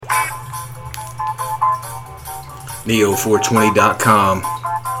Neo420.com.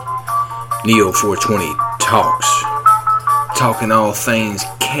 Neo420 Talks. Talking all things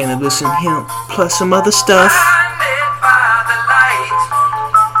cannabis and hemp, plus some other stuff.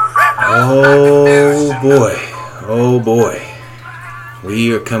 Oh boy.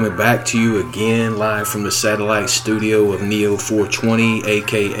 We are coming back to you again live from the satellite studio of Neo420,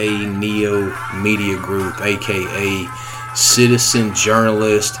 aka Neo Media Group, aka citizen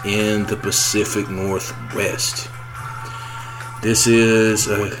journalist in the Pacific Northwest. This is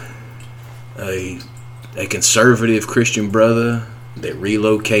a conservative Christian brother that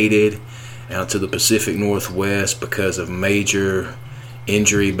relocated out to the Pacific Northwest because of major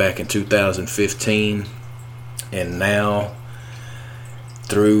injury back in 2015, and now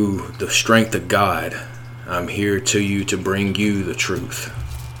through the strength of God, I'm here to you to bring you the truth.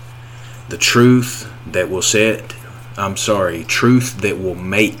 The truth that will truth that will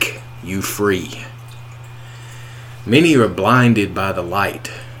make you free. Many are blinded by the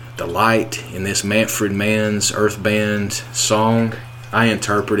light. The light in this Manfred Mann's Earth Band song, I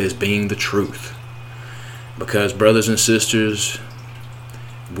interpret as being the truth. Because, brothers and sisters,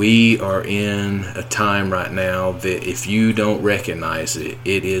 we are in a time right now that if you don't recognize it,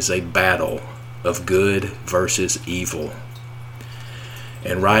 it is a battle of good versus evil.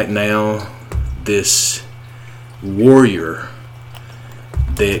 And right now, this warrior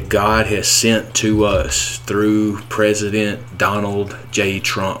that God has sent to us through President Donald J.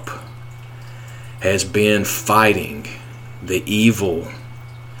 Trump has been fighting the evil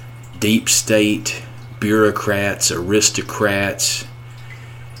deep state bureaucrats, aristocrats,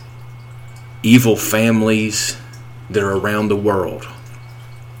 evil families that are around the world.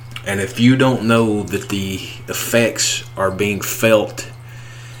 And if you don't know that the effects are being felt,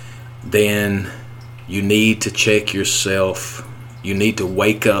 then you need to check yourself. You need to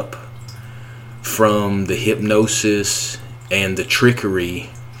wake up from the hypnosis and the trickery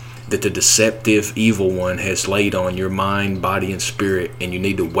that the deceptive evil one has laid on your mind, body, and spirit. And you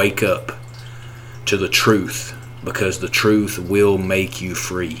need to wake up to the truth, because the truth will make you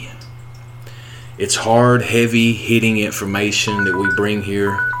free. It's hard, heavy hitting information that we bring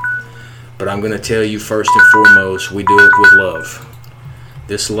here, but I'm going to tell you first and foremost, we do it with love.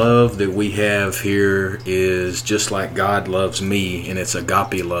 This love that we have here is just like God loves me, and it's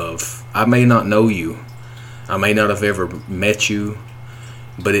agape love. I may not know you. I may not have ever met you,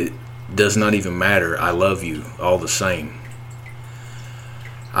 but it does not even matter. I love you all the same.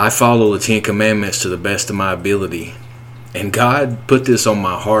 I follow the Ten Commandments to the best of my ability. And God put this on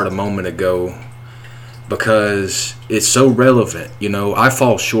my heart a moment ago because it's so relevant. You know, I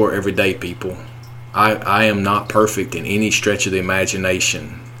fall short every day, people. I am not perfect in any stretch of the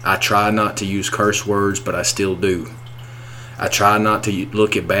imagination. I try not to use curse words, but I still do. I try not to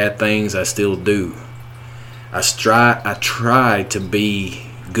look at bad things, I still do. I try to be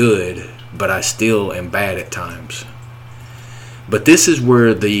good, but I still am bad at times. But this is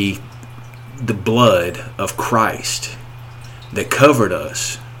where the blood of Christ that covered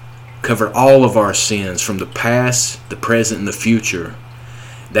us, covered all of our sins from the past, the present, and the future.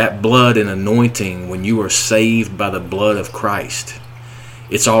 That blood and anointing, when you are saved by the blood of Christ,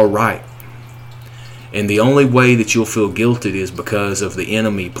 it's all right. And the only way that you'll feel guilty is because of the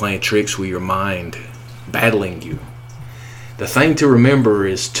enemy playing tricks with your mind, battling you. The thing to remember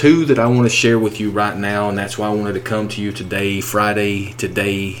is two that I want to share with you right now, and that's why I wanted to come to you today, Friday,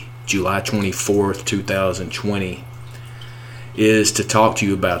 July 24th, 2020, is to talk to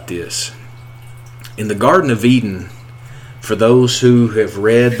you about this. In the Garden of Eden, for those who have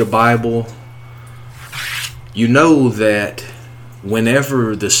read the Bible, you know that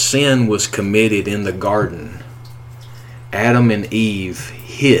whenever the sin was committed in the garden, Adam and Eve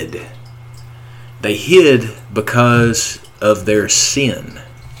hid. They hid because of their sin.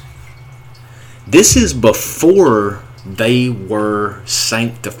 This is before they were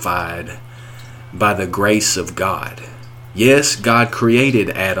sanctified by the grace of God. Yes, God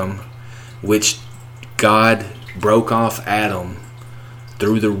created Adam, which God broke off Adam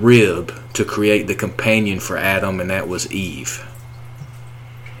through the rib to create the companion for Adam, and that was Eve.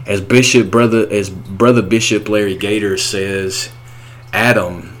 As Brother Bishop Larry Gator says,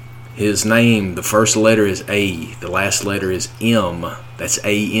 Adam, his name, the first letter is A, the last letter is M. That's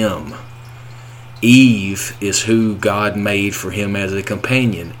A-M. Eve is who God made for him as a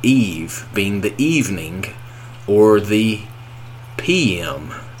companion. Eve being the evening or the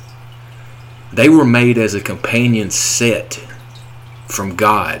PM. They were made as a companion set from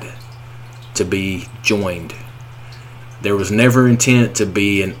God to be joined. There was never intent to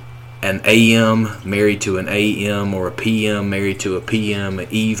be an AM married to an AM, or a PM married to a PM, an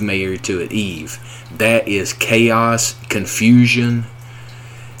Eve married to an Eve. That is chaos, confusion,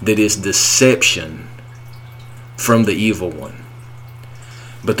 that is deception from the evil one.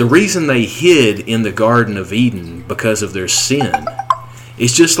 But the reason they hid in the Garden of Eden because of their sin,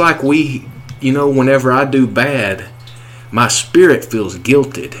 it's just like whenever I do bad, my spirit feels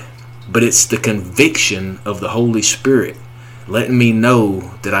guilted. But it's the conviction of the Holy Spirit letting me know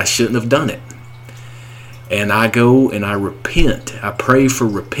that I shouldn't have done it. And I go and I repent. I pray for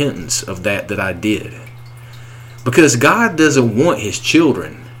repentance of that I did. Because God doesn't want His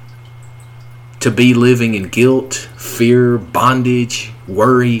children to be living in guilt, fear, bondage,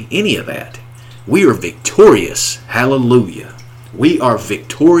 worry, any of that. We are victorious. Hallelujah. We are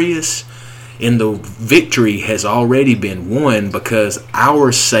victorious, and the victory has already been won because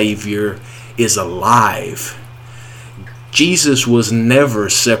our Savior is alive. Jesus was never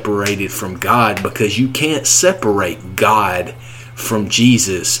separated from God, because you can't separate God from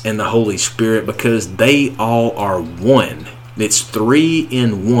Jesus and the Holy Spirit, because they all are one. It's 3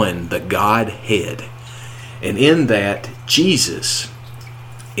 in 1, the Godhead. And in that, Jesus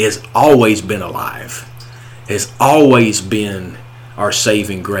has always been alive, has always been our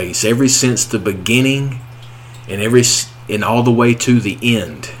saving grace, ever since the beginning and all the way to the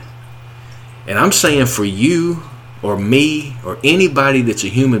end. And I'm saying for you or me or anybody that's a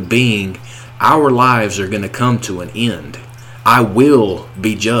human being, our lives are going to come to an end. I will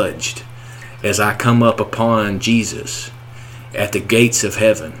be judged as I come up upon Jesus at the gates of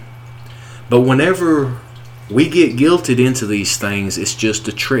heaven. But whenever we get guilted into these things, it's just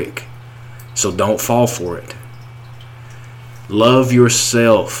a trick. So don't fall for it. Love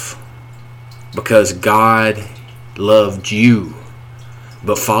yourself because God loved you.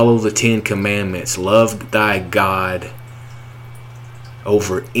 But follow the 10 commandments. Love thy God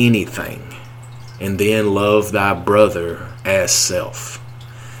over anything. And then love thy brother as self.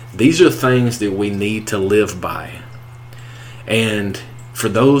 These are things that we need to live by. And for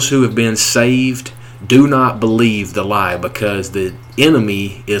those who have been saved, do not believe the lie, because the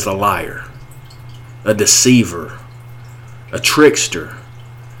enemy is a liar, a deceiver, a trickster.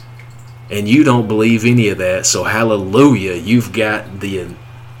 And you don't believe any of that. So hallelujah, you've got the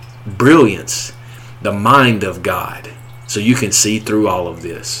brilliance, the mind of God, so you can see through all of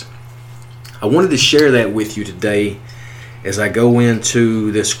this. I wanted to share that with you today as I go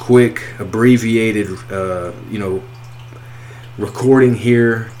into this quick abbreviated recording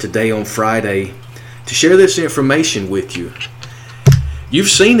here today on Friday, to share this information with you. You've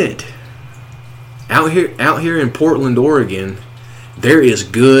seen it out here in Portland, Oregon. There is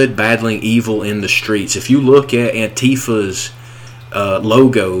good battling evil in the streets. If you look at Antifa's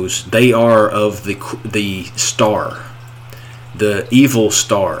logos, they are of the star, the evil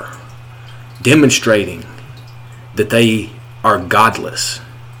star, demonstrating that they are godless,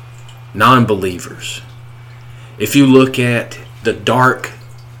 non-believers. If you look at the dark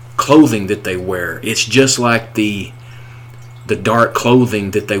clothing that they wear, it's just like the dark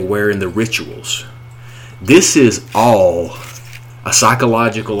clothing that they wear in the rituals. This is all a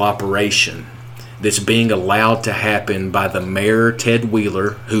psychological operation that's being allowed to happen by the mayor, Ted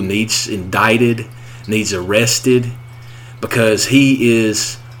Wheeler, who needs indicted, needs arrested, because he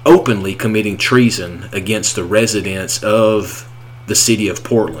is openly committing treason against the residents of the city of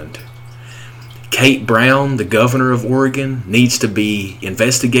Portland. Kate Brown, the governor of Oregon, needs to be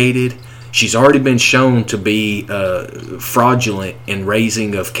investigated. She's already been shown to be fraudulent in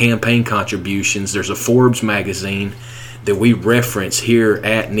raising of campaign contributions. There's a Forbes magazine that we reference here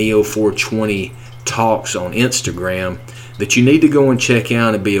at Neo420 Talks on Instagram that you need to go and check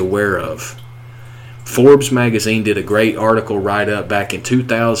out and be aware of. Forbes magazine did a great article write-up back in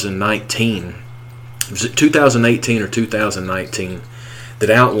 2019. Was it 2018 or 2019? That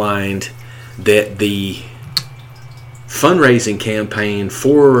outlined that the fundraising campaign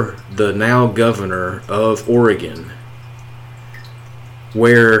for the now governor of Oregon,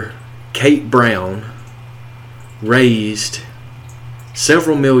 where Kate Brown raised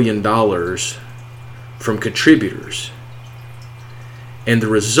several $1 million from contributors, and the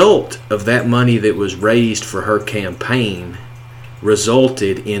result of that money that was raised for her campaign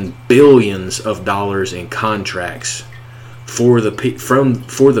resulted in billions of dollars in contracts for the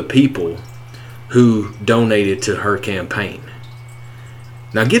people who donated to her campaign.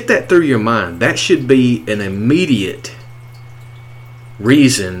 Now get that through your mind. That should be an immediate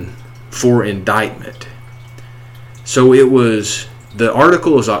reason for indictment. So the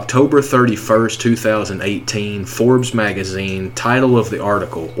article is October 31st, 2018, Forbes magazine. Title of the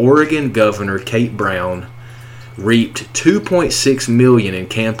article: Oregon Governor Kate Brown reaped $2.6 million in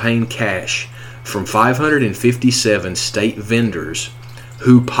campaign cash from 557 state vendors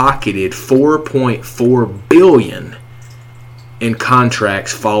who pocketed $4.4 billion in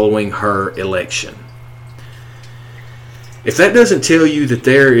contracts following her election. If that doesn't tell you that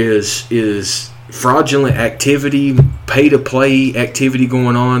there is fraudulent activity, pay-to-play activity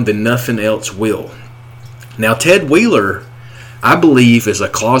going on, then nothing else will. Now, Ted Wheeler, I believe, is a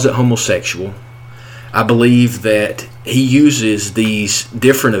closet homosexual. I believe that he uses these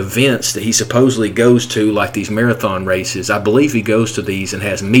different events that he supposedly goes to, like these marathon races. I believe he goes to these and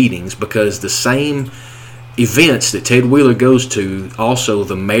has meetings because the same events that Ted Wheeler goes to, also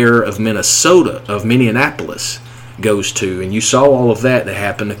the mayor of Minneapolis, goes to. And you saw all of that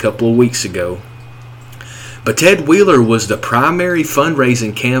happened a couple of weeks ago. But Ted Wheeler was the primary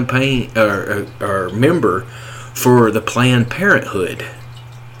fundraising campaign or member for the Planned Parenthood.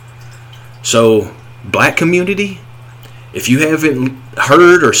 So, black community, if you haven't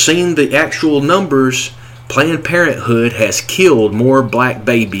heard or seen the actual numbers, Planned Parenthood has killed more black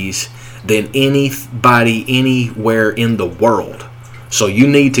babies than anybody anywhere in the world. So you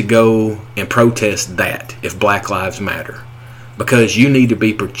need to go and protest that if Black Lives Matter. Because you need to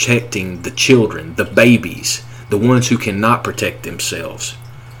be protecting the children, the babies, the ones who cannot protect themselves.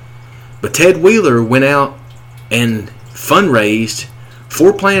 But Ted Wheeler went out and fundraised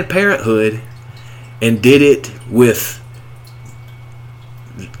for Planned Parenthood and did it with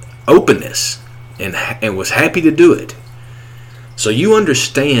openness and was happy to do it. So you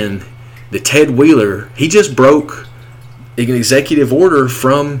understand that Ted Wheeler, he just broke an executive order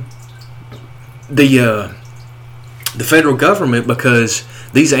from the federal government because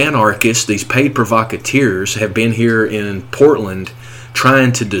these anarchists, these paid provocateurs, have been here in Portland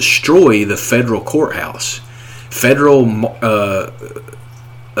trying to destroy the federal courthouse. Federal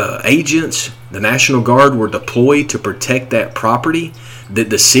agents, the National Guard, were deployed to protect that property that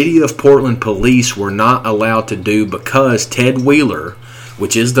the city of Portland police were not allowed to do because Ted Wheeler,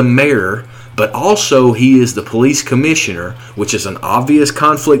 which is the mayor, but also he is the police commissioner, which is an obvious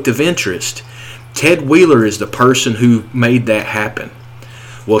conflict of interest. Ted Wheeler is the person who made that happen.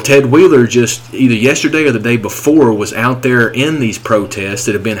 Well, Ted Wheeler just either yesterday or the day before was out there in these protests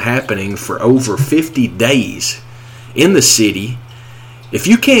that have been happening for over 50 days in the city. If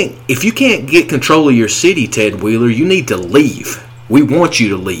you can't get control of your city, Ted Wheeler, you need to leave. We want you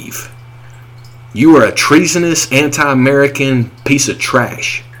to leave. You are a treasonous, anti-American piece of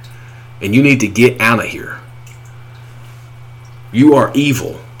trash, and you need to get out of here. You are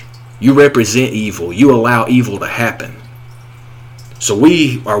evil. You represent evil. You allow evil to happen. So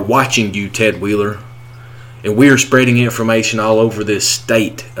we are watching you, Ted Wheeler, and we are spreading information all over this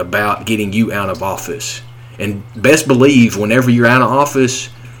state about getting you out of office. And best believe, whenever you're out of office,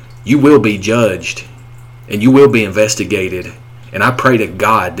 you will be judged and you will be investigated. And I pray to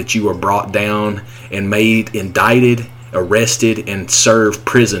God that you are brought down and made indicted, arrested, and serve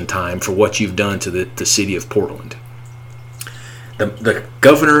prison time for what you've done to the city of Portland. The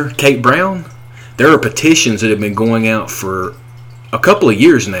governor, Kate Brown, there are petitions that have been going out for a couple of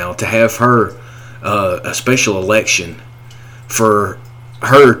years now to have her a special election for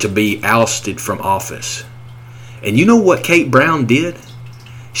her to be ousted from office. And you know what Kate Brown did?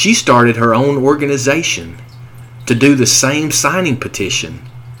 She started her own organization to do the same signing petition.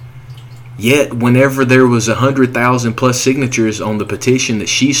 Yet, whenever there was 100,000 plus signatures on the petition that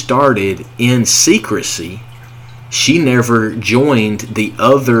she started in secrecy, she never joined the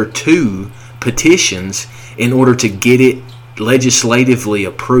other two petitions in order to get it legislatively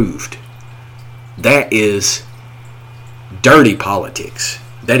approved. That is dirty politics.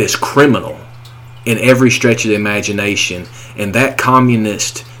 That is criminal in every stretch of the imagination. And that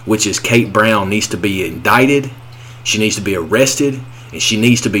communist, which is Kate Brown, needs to be indicted. She needs to be arrested. And she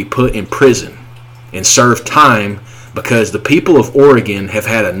needs to be put in prison and serve time because the people of Oregon have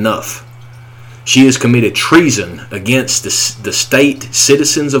had enough. She has committed treason against the state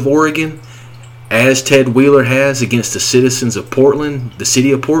citizens of Oregon, as Ted Wheeler has against the citizens of Portland, the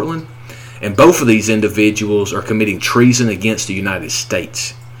city of Portland. And both of these individuals are committing treason against the United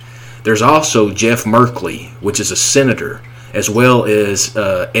States. There's also Jeff Merkley, which is a senator, as well as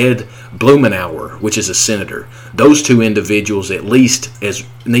Ed Blumenauer, which is a senator. Those two individuals at least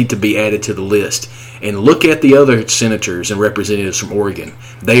need to be added to the list. And look at the other senators and representatives from Oregon.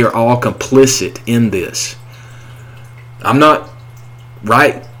 They are all complicit in this. I'm not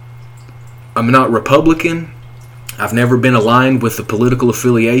Republican. I've never been aligned with the political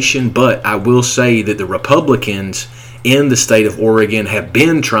affiliation, but I will say that the Republicans in the state of Oregon have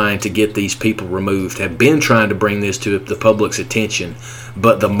been trying to get these people removed, have been trying to bring this to the public's attention.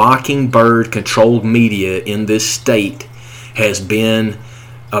 but the Mockingbird-controlled media in this state has been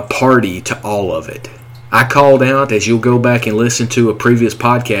a party to all of it. I called out, as you'll go back and listen to a previous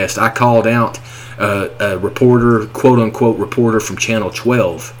podcast, I called out a reporter, quote-unquote reporter from Channel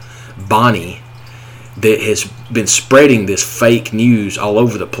 12, Bonnie, that has been spreading this fake news all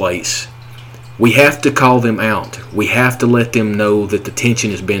over the place. We have to call them out. We have to let them know that the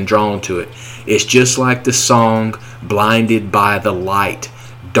attention has been drawn to it. It's just like the song, Blinded by the Light.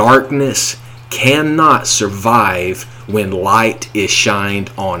 Darkness cannot survive when light is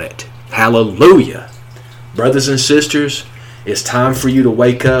shined on it. Hallelujah. Brothers and sisters, it's time for you to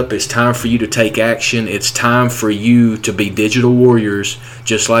wake up. It's time for you to take action. It's time for you to be digital warriors,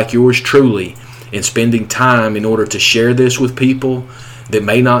 just like yours truly, and spending time in order to share this with people that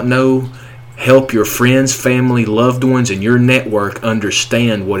may not know. Help your friends, family, loved ones, and your network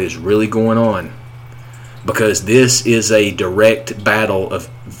understand what is really going on. Because this is a direct battle of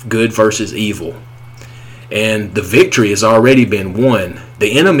good versus evil. And the victory has already been won.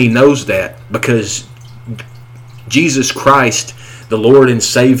 The enemy knows that because Jesus Christ, the Lord and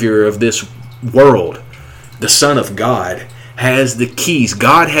Savior of this world, the Son of God, has the keys.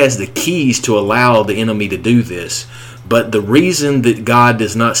 God has the keys to allow the enemy to do this. But the reason that God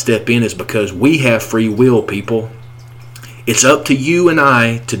does not step in is because we have free will, people. It's up to you and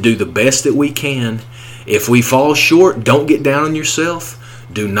I to do the best that we can. If we fall short, don't get down on yourself.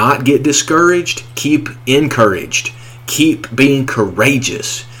 Do not get discouraged. Keep encouraged. Keep being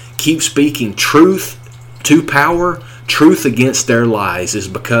courageous. Keep speaking truth to power. Truth against their lies, is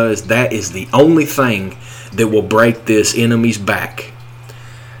because that is the only thing that will break this enemy's back.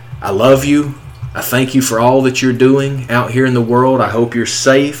 I love you. I thank you for all that you're doing out here in the world. I hope you're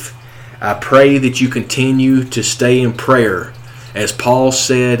safe. I pray that you continue to stay in prayer. As Paul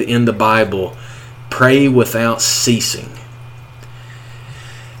said in the Bible, pray without ceasing.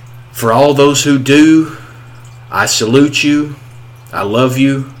 For all those who do, I salute you. I love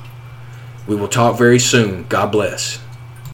you. We will talk very soon. God bless.